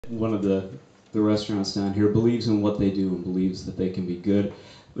One of the restaurants down here believes in what they do and believes that they can be good,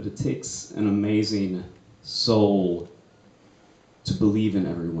 but it takes an amazing soul to believe in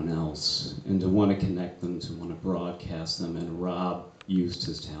everyone else and to want to connect them, to want to broadcast them, and Rob used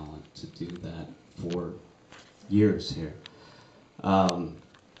his talent to do that for years here. And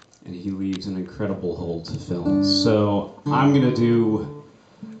he leaves an incredible hole to fill. So I'm going to do,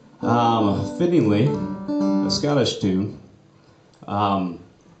 fittingly, a Scottish tune.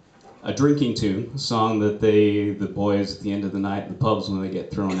 A drinking tune, a song that the boys at the end of the night in the pubs when they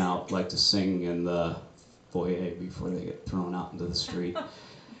get thrown out like to sing in the foyer before they get thrown out into the street.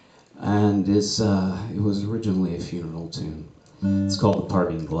 And it was originally a funeral tune. It's called The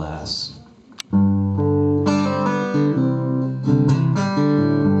Parting Glass.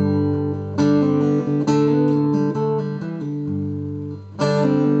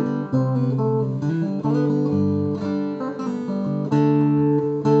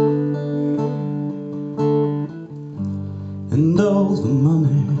 And all the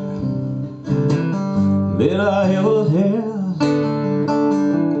money that I ever had,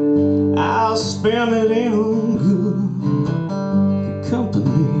 I'll spend it in good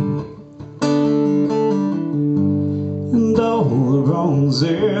company. And all the wrongs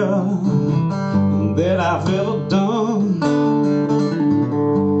there that I've ever done,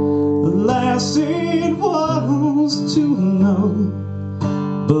 the last it was to none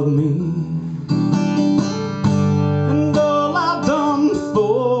but me.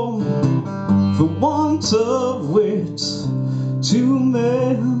 For want of wits to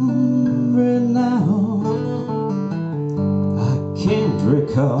memory now, I can't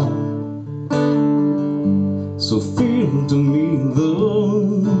recall. So feel to me the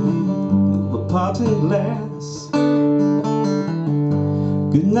parting glass.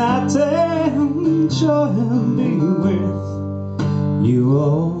 Good night and joy be with you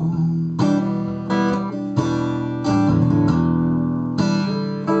all.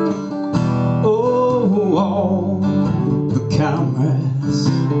 All the comrades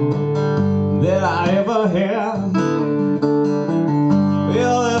that I ever had,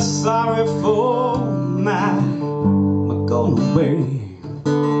 well, they're sorry for my going away.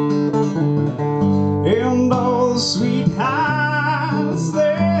 And all the sweet highs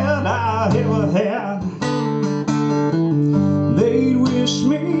that I ever had, they'd wish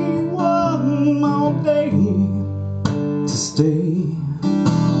me one more day to stay.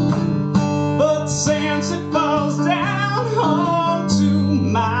 But since it falls down onto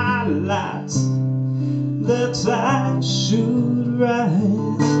my lot that I should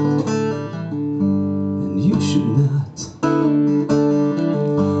rise and you should not,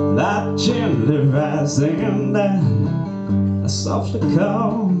 I gently rise and I softly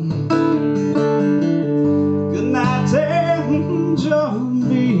call. Good night and joy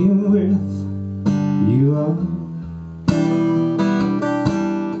be with you all.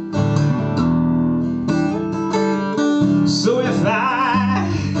 So if I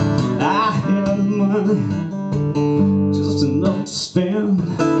had money, just enough to spend,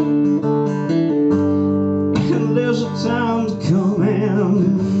 and leisure time to come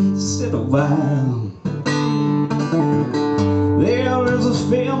and sit a while, there is a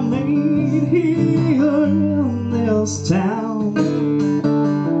fair maid here in this town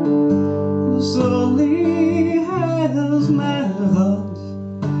who slowly has my heart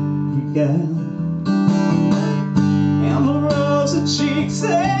beguiled. Her cheeks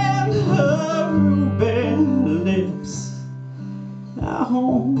and her ruby lips, I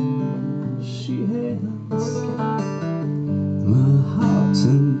hope she has my heart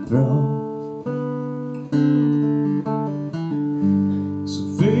enthralled.